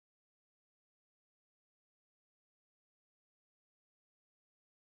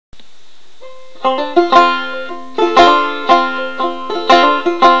Once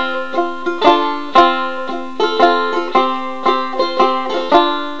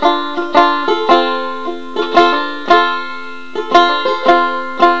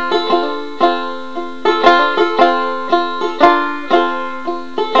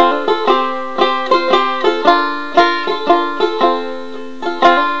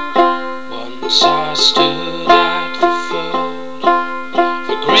I stood at the foot of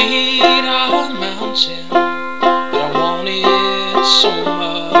a great high mountain that I wanted so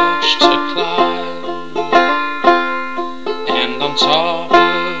much to climb, and on top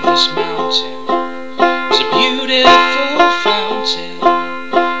of this mountain was a beautiful fountain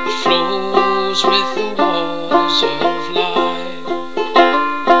that flows with the waters of life.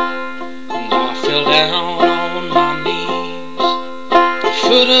 And I fell down on my knees at the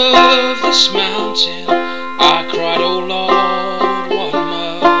foot of this mountain. I cried, "Oh Lord, what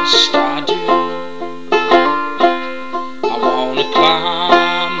must I do? I want to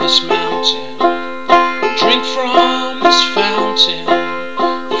climb this mountain and drink from this fountain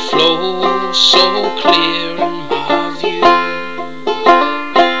that flows so clear in my view."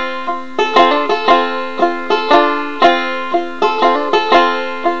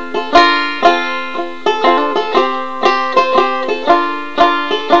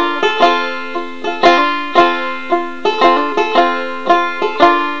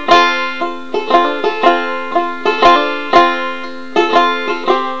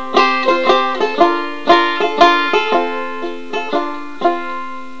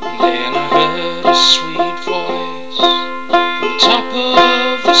 Then I heard a sweet voice from the top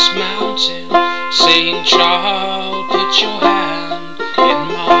of this mountain saying, "Child, put your hand in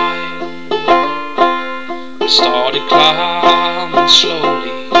mine." I started climbing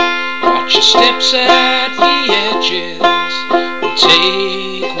slowly, watch your steps at the edges, and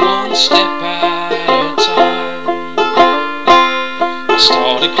take one step at a time. I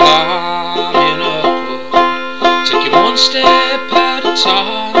started climbing upward, taking one step at a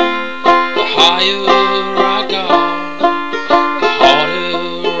time. The higher I got, the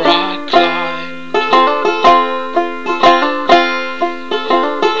harder I climbed.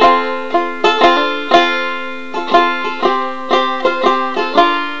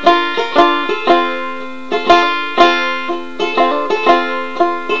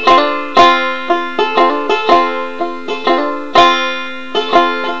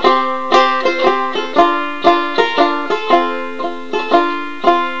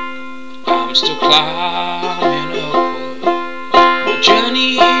 I'm still climbing upward, my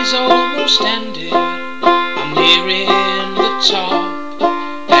journey's almost ended. I'm nearing the top,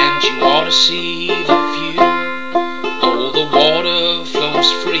 and you ought to see the view. Oh, the water flows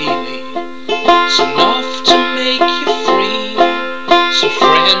freely, it's enough to make you free. So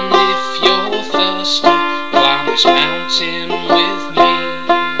friend, if you're thirsty, climb this mountain with me.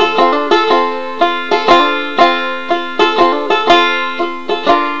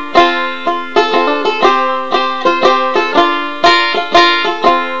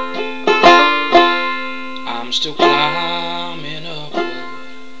 I'm still climbing upward,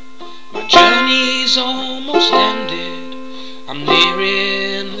 my journey's almost ended. I'm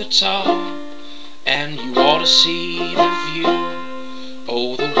nearing the top, and you ought to see the view.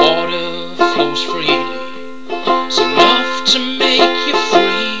 Oh, the water flows freely, it's enough to make you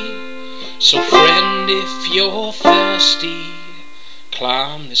free. So friend, if you're thirsty,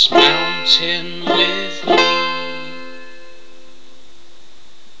 climb this mountain with me.